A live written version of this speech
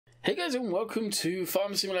Hey guys, and welcome to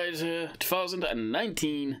Farm Simulator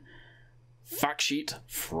 2019 Fact Sheet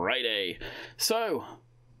Friday. So,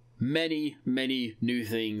 many new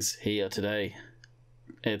things here today.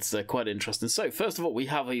 It's quite interesting. So, first of all, we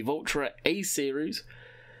have a Voltra A series,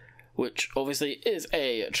 which obviously is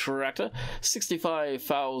a tractor.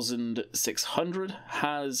 65,600,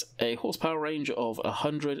 has a horsepower range of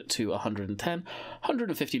 100 to 110,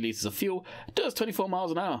 150 litres of fuel, does 24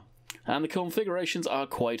 miles an hour. And the configurations are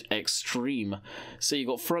quite extreme. So you've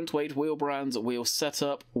got front weight, wheel brands, wheel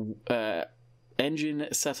setup, engine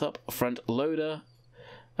setup, front loader,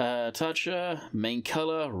 toucher, main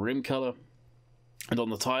colour, rim colour. And on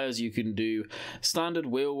the tyres you can do standard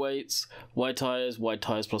wheel weights, wide tyres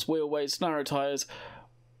plus wheel weights, narrow tyres,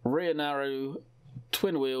 rear narrow,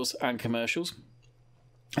 twin wheels and commercials.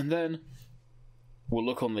 And then we'll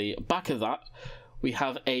look on the back of that. We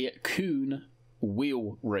have a Kuhn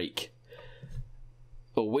wheel rake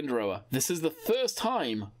or windrower. This is the first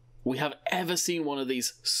time we have ever seen one of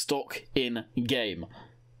these stock in game.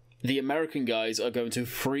 The American guys are going to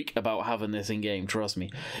freak about having this in game, trust me.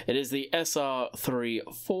 It is the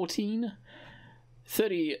SR314,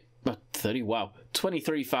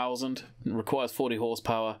 23,000, requires 40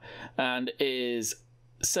 horsepower and is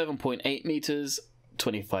 7.8 meters,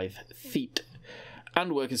 25 feet,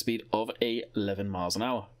 and working speed of 11 miles an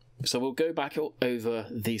hour. So we'll go back over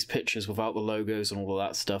these pictures without the logos and all of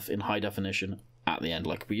that stuff in high definition at the end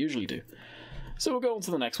like we usually do. So we'll go on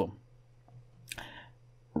to the next one.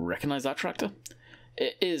 Recognize that tractor?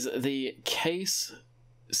 It is the Case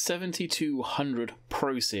 7200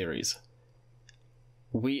 Pro Series.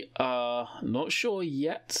 We are not sure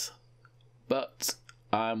yet, but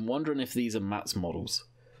I'm wondering if these are Matt's models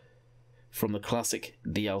from the classic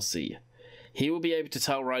DLC. He will be able to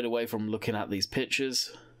tell right away from looking at these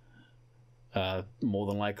pictures. More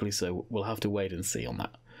than likely, so we'll have to wait and see on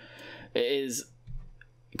that. It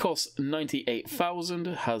costs 98,000,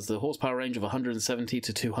 has the horsepower range of 170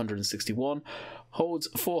 to 261, holds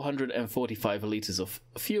 445 litres of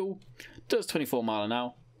fuel, does 24 mile an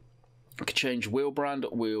hour, can change wheel brand,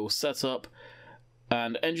 wheel setup,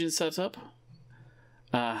 and engine setup,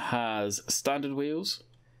 has standard wheels,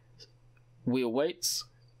 wheel weights,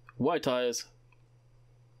 wide tyres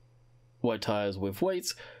with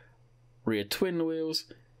weights, rear twin wheels,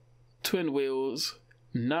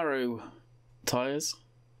 narrow tyres,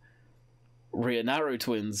 rear narrow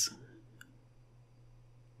twins,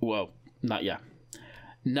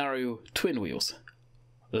 narrow twin wheels.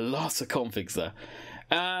 Lots of configs there.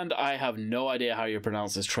 And I have no idea how you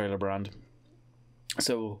pronounce this trailer brand,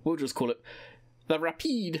 so we'll just call it the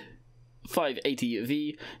Rapide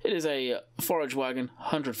 580V. It is a forage wagon,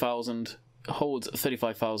 100,000, holds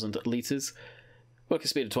 35,000 litres, working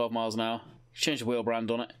speed of 12 miles an hour, change the wheel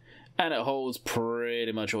brand on it, and it holds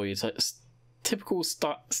pretty much all your typical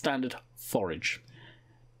standard forage.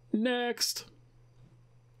 Next,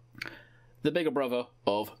 the bigger brother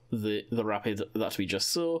of the Rapid that we just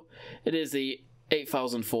saw. It is the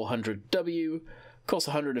 8400W, costs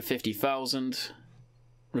 150,000,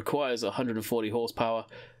 requires 140 horsepower,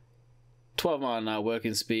 12 mile an hour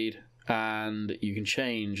working speed, and you can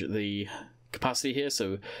change the capacity here,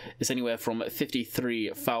 so it's anywhere from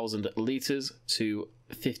 53,000 litres to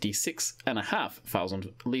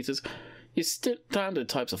 56,500 litres. Your standard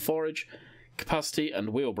types of forage, capacity, and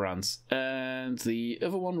wheel brands. And the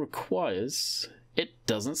other one requires... It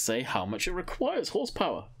doesn't say how much it requires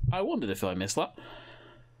horsepower. I wondered if I missed that.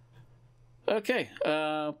 Okay,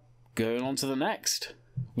 going on to the next.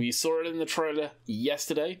 We saw it in the trailer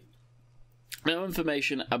yesterday. No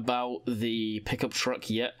information about the pickup truck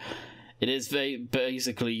yet. It is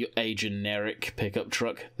basically a generic pickup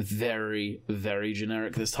truck. Very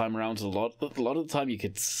generic this time around. A lot of the time you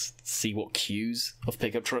could see what cues of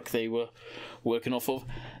pickup truck they were working off of.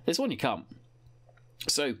 This one you can't.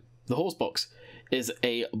 So, the horse box is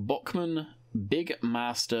a Bachmann Big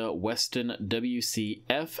Master Western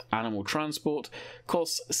WCF Animal Transport.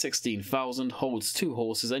 Costs 16,000, holds 2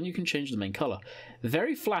 horses, and you can change the main colour.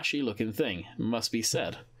 Very flashy looking thing, must be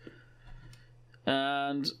said.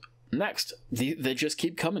 And next, they just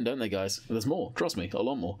keep coming, don't they, guys? There's more, trust me, a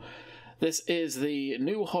lot more. This is the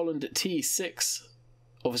New Holland T6.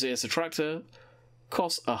 Obviously, it's a tractor.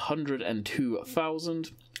 Costs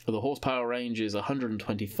 102,000. The horsepower range is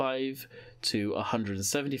 125 to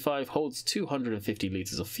 175. Holds 250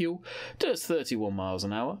 litres of fuel. Does 31 miles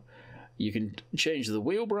an hour. You can change the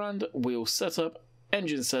wheel brand, wheel setup,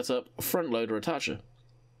 engine setup, front loader attacher.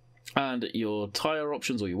 And your tyre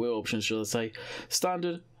options, or your wheel options, should I say,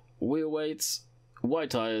 standard, wheel weights,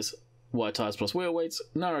 wide tyres plus wheel weights,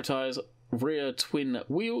 narrow tyres, rear twin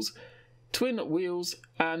wheels, twin wheels,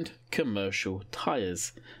 and commercial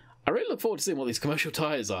tyres. I really look forward to seeing what these commercial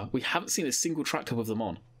tyres are. We haven't seen a single tractor with them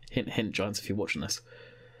on. Hint, hint, Giants, if you're watching this.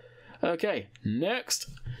 Okay, next.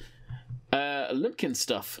 Limpkin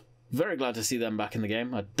stuff. Very glad to see them back in the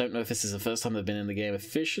game. I don't know if this is the first time they've been in the game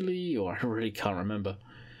officially, or I really can't remember.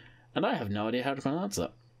 And I have no idea how to pronounce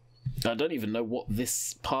that. I don't even know what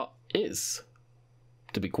this part is.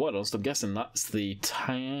 To be quite honest, I'm guessing that's the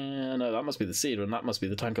tank. No, that must be the seeder, and that must be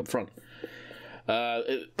the tank up front.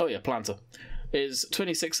 Oh yeah, planter. Is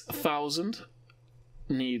 26,000.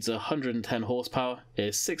 Needs 110 horsepower.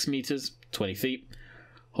 Is 6 meters, 20 feet.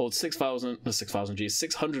 Holds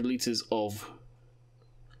 600 liters of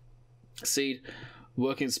seed.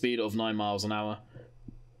 Working speed of 9 miles an hour.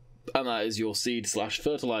 And that is your seed /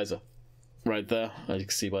 fertilizer. Right there, as you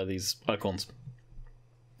can see by these icons.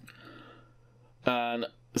 And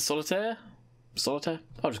solitaire? Solitaire?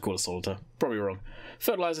 I'll just call it solitaire. Probably wrong.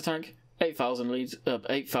 Fertilizer tank,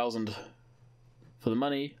 8,000 for the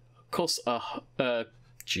money. Costs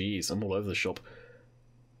jeez, I'm all over the shop.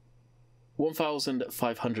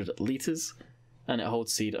 1,500 liters, and it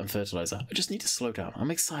holds seed and fertilizer. I just need to slow down. I'm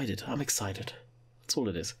excited. That's all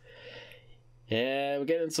it is. Yeah, we're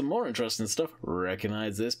getting some more interesting stuff.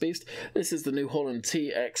 Recognize this beast. This is the New Holland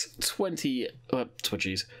TX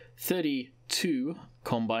 32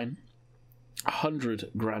 combine.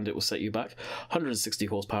 100 grand it will set you back. 160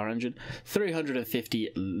 horsepower engine.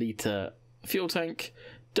 350 litre fuel tank.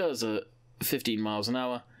 Does 15 miles an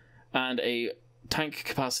hour. And a tank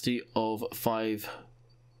capacity of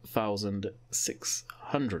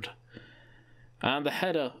 5,600. And the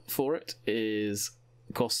header for it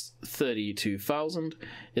costs 32,000.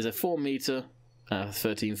 Is a 4 meter,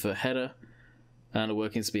 13 foot header, and a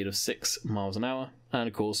working speed of 6 miles an hour. And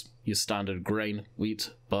of course, your standard grain: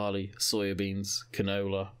 wheat, barley, soybeans,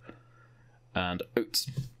 canola, and oats.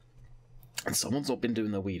 And someone's not been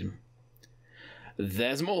doing their weeding.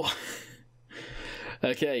 There's more.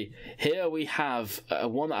 Okay, here we have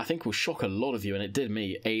one that I think will shock a lot of you, and it did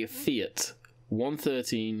me. A Fiat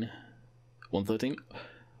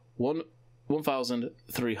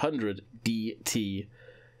 1300 DT.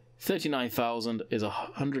 39,000 is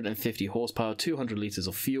 150 horsepower, 200 litres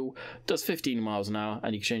of fuel, does 15 miles an hour,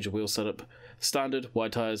 and you can change the wheel setup. Standard,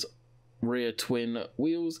 wide tyres, rear twin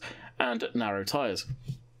wheels, and narrow tyres.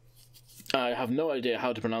 I have no idea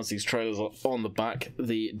how to pronounce these trailers on the back.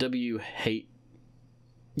 The HW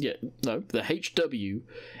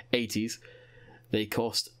 80s, they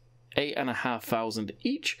cost 8,500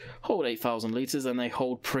 each, hold 8,000 litres, and they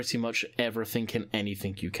hold pretty much everything and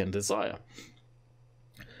anything you can desire.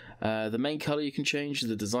 The main colour you can change,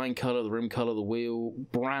 the design colour, the rim colour, the wheel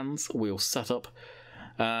brands, wheel setup,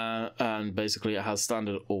 and basically it has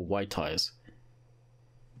standard or wide tyres.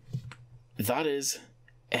 That is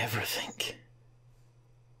everything.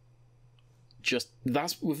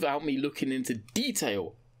 That's without me looking into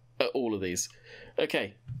detail at all of these.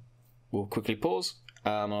 Okay, we'll quickly pause,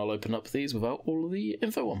 and I'll open up these without all of the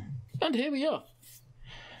info on. And here we are.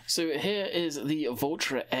 So here is the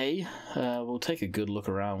Valtra A. We'll take a good look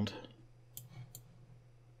around.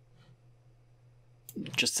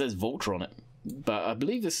 It just says Valtra on it. But I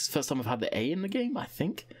believe this is the first time I've had the A in the game, I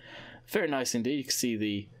think. Very nice indeed. You can see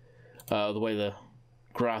the way the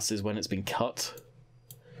grass is when it's been cut.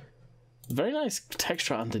 Very nice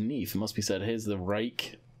texture underneath, it must be said. Here's the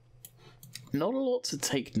rake. Not a lot to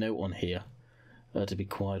take note on here, to be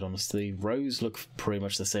quite honest. The rows look pretty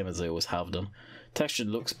much the same as they always have done. Texture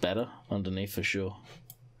looks better underneath for sure.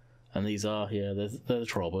 And they're the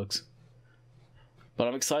Trollbugs. But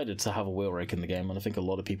I'm excited to have a wheel rake in the game, and I think a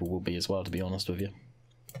lot of people will be as well, to be honest with you.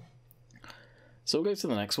 So we'll go to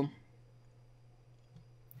the next one.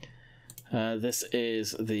 This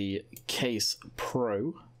is the Case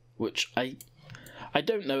Pro, which I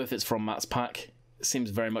don't know if it's from Matt's pack. It seems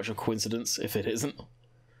very much a coincidence if it isn't.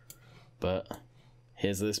 But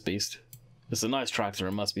here's this beast. It's a nice tractor,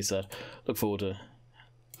 it must be said. Look forward to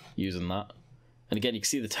using that. And again, you can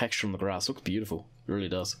see the texture on the grass. Looks beautiful. It really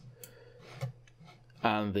does.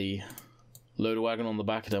 And the loader wagon on the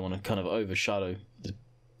back. I don't want to kind of overshadow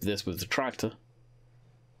this with the tractor.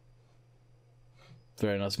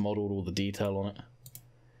 Very nice modelled, all the detail on it.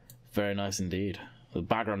 Very nice indeed. The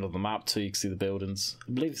background of the map too, you can see the buildings.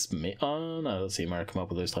 I believe it's me. Oh no, let's see America come up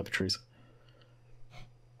with those type of trees.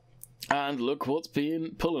 And look what's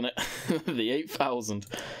pulling it. The 8,000.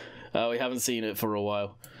 We haven't seen it for a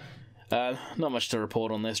while. Not much to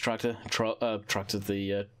report on this tractor.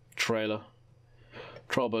 The trailer.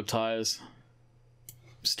 Trollbug tyres.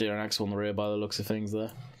 Steering axle on the rear by the looks of things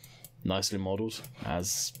there. Nicely modelled,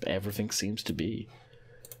 as everything seems to be.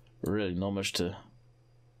 Really not much to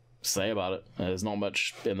say about it. There's not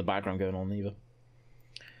much in the background going on either.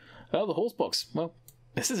 Oh, the horse box. Well,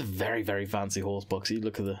 this is a very, very fancy horse box. You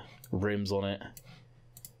look at the rims on it.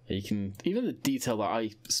 You can, even the detail that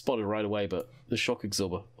I spotted right away, but the shock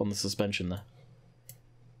absorber on the suspension there.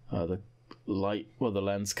 The light, well, the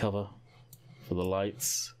lens cover for the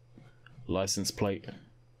lights, license plate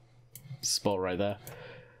spot right there.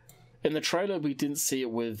 In the trailer, we didn't see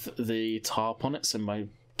it with the tarp on it, so my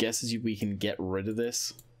guess is we can get rid of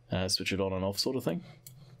this, switch it on and off sort of thing.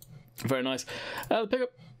 Very nice. The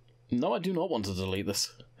pickup, no, I do not want to delete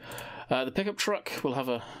this. The pickup truck we'll have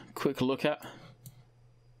a quick look at.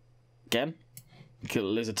 Again,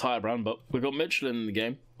 there's a tyre brand, but we've got Michelin in the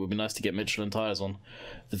game. It would be nice to get Michelin tyres on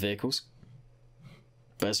the vehicles.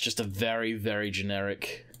 But it's just a very, very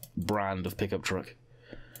generic brand of pickup truck.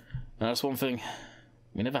 And that's one thing.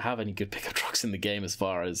 We never have any good pickup trucks in the game as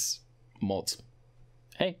far as mods.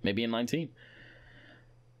 Hey, maybe in 19.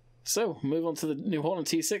 So, move on to the New Holland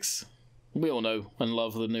T6. We all know and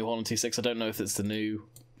love the New Holland T6. I don't know if it's the new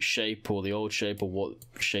shape or the old shape or what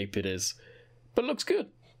shape it is. But it looks good.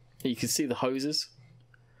 You can see the hoses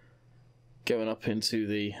going up into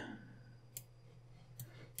the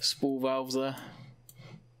spool valves there.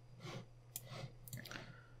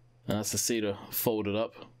 And that's the seater folded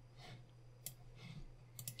up.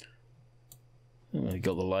 And you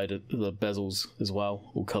got the light, the bezels as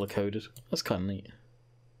well, all color coded. That's kind of neat.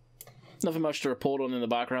 Nothing much to report on in the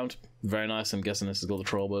background. Very nice. I'm guessing this has got the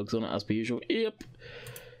Trollbergs on it as per usual. Yep.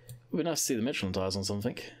 It'd be nice to see the Michelin tires on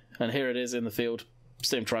something. And here it is in the field.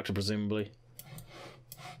 Same tractor, presumably.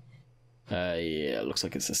 Yeah, it looks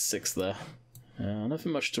like it's a 6 there.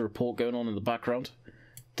 Nothing much to report going on in the background.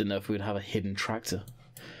 Didn't know if we'd have a hidden tractor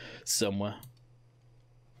somewhere.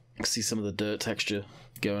 I can see some of the dirt texture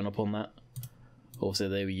going up on that. Also,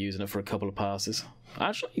 they were using it for a couple of passes.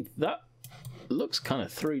 Actually, that looks kind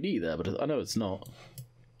of 3D there, but I know it's not.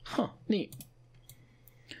 Huh, neat.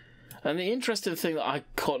 And the interesting thing that I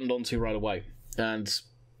cottoned onto right away, and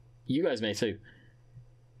you guys may too,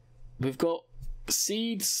 we've got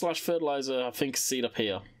seed / fertilizer, I think seed up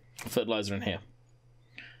here, fertilizer in here.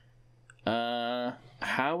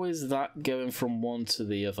 How is that going from one to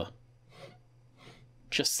the other?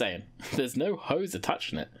 Just saying. There's no hose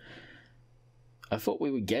attaching it. I thought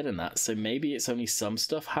we were getting that, so maybe it's only some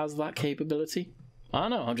stuff has that capability. I don't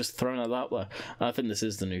know, I'm just throwing it out there. I think this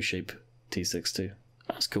is the new shape T6 too.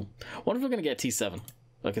 That's cool. What if we're going to get a T7?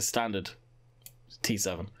 Like a standard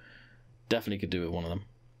T7. Definitely could do with one of them.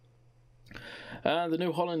 The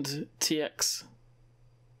New Holland TX.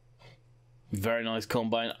 Very nice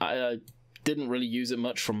combine. I didn't really use it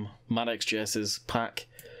much from MadXGS's pack.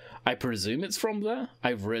 I presume it's from there. I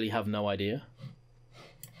really have no idea.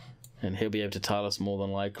 And he'll be able to tell us more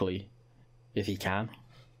than likely if he can.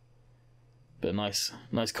 But nice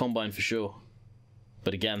combine for sure.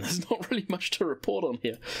 But again, there's not really much to report on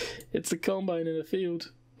here. It's a combine in a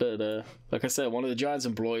field. But like I said, one of the Giants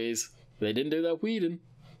employees, they didn't do that weeding.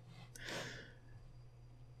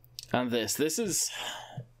 And this is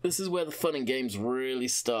where the fun and games really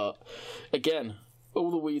start. Again, all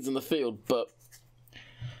the weeds in the field, but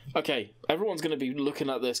okay, everyone's going to be looking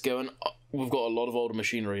at this going, oh, we've got a lot of older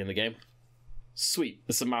machinery in the game. Sweet,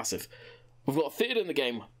 this is massive. We've got a theatre in the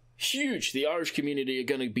game. Huge. The Irish community are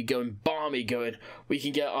going to be going balmy, going, we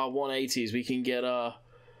can get our 180s, we can get our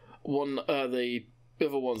the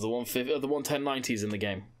other ones, the 150, the 11090s in the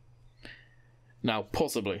game. Now,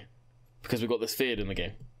 possibly, because we've got this theatre in the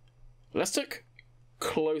game. Let's look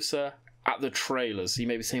closer at the trailers. You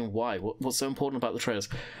may be saying, why? What's so important about the trailers?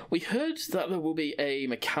 We heard that there will be a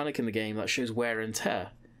mechanic in the game that shows wear and tear.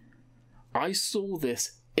 I saw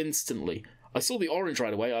this instantly. I saw the orange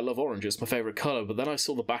right away. I love orange. It's my favourite colour. But then I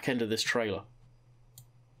saw the back end of this trailer.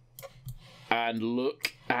 And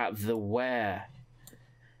look at the wear.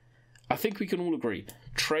 I think we can all agree.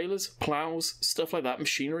 Trailers, ploughs, stuff like that,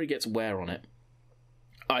 machinery gets wear on it.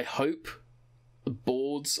 I hope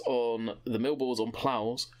boards on the mill boards on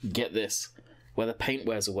ploughs get this, where the paint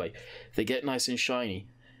wears away. They get nice and shiny,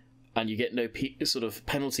 and you get no sort of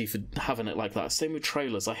penalty for having it like that. Same with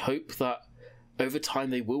trailers. I hope that over time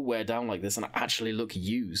they will wear down like this and actually look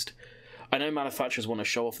used. I know manufacturers want to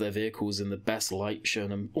show off their vehicles in the best light, showing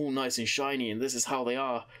them all nice and shiny, and this is how they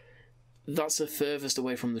are. That's the furthest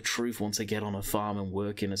away from the truth once they get on a farm and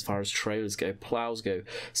working as far as trailers go, ploughs go,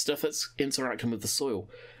 stuff that's interacting with the soil.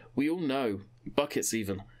 We all know, buckets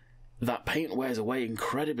even, that paint wears away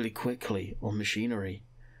incredibly quickly on machinery.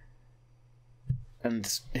 And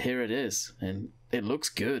here it is, and it looks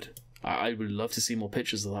good. I would love to see more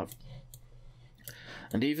pictures of that.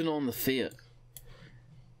 And even on the Fiat,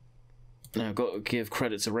 now I've got to give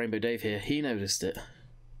credit to Rainbow Dave here, he noticed it.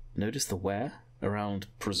 Notice the wear around,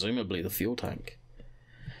 presumably, the fuel tank.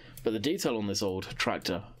 But the detail on this old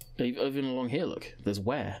tractor, even along here, look, there's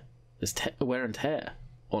wear. There's wear and tear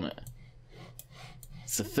on it.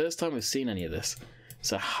 It's the first time we've seen any of this.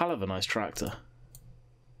 It's a hell of a nice tractor.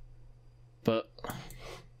 But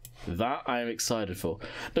that I am excited for.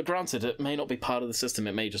 Now granted, it may not be part of the system,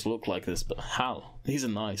 it may just look like this, but hell, these are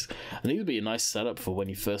nice. And these would be a nice setup for when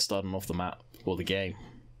you first starting off the map, or the game.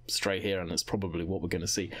 Straight here, and that's probably what we're going to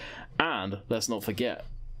see. And let's not forget,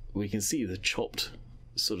 we can see the chopped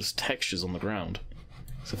sort of textures on the ground.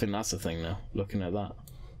 So I think that's the thing now, looking at that.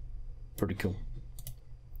 Pretty cool.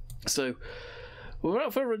 So,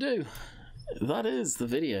 without further ado, that is the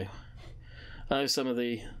video. I know some of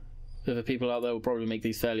the other people out there will probably make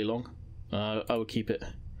these fairly long. I will keep it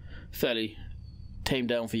fairly tamed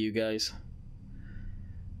down for you guys.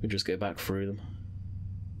 We'll just go back through them.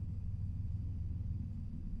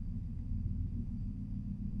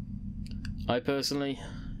 I personally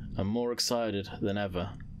am more excited than ever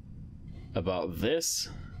about this.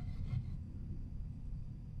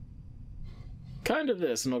 Kind of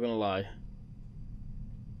this, I'm not gonna lie.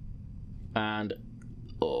 And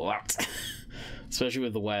that. Especially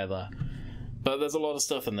with the wear there. But there's a lot of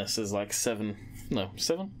stuff in this. There's like five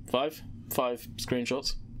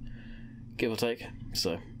screenshots, give or take.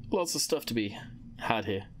 So lots of stuff to be had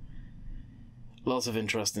here. Lots of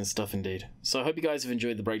interesting stuff indeed. So I hope you guys have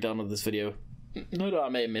enjoyed the breakdown of this video. No doubt I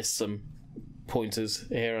may have missed some pointers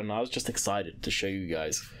here, and I was just excited to show you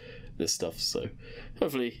guys this stuff. So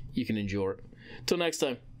hopefully you can endure it. Till next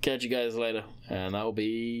time, catch you guys later. And that will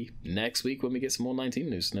be next week when we get some more 19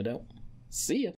 news, no doubt. See ya.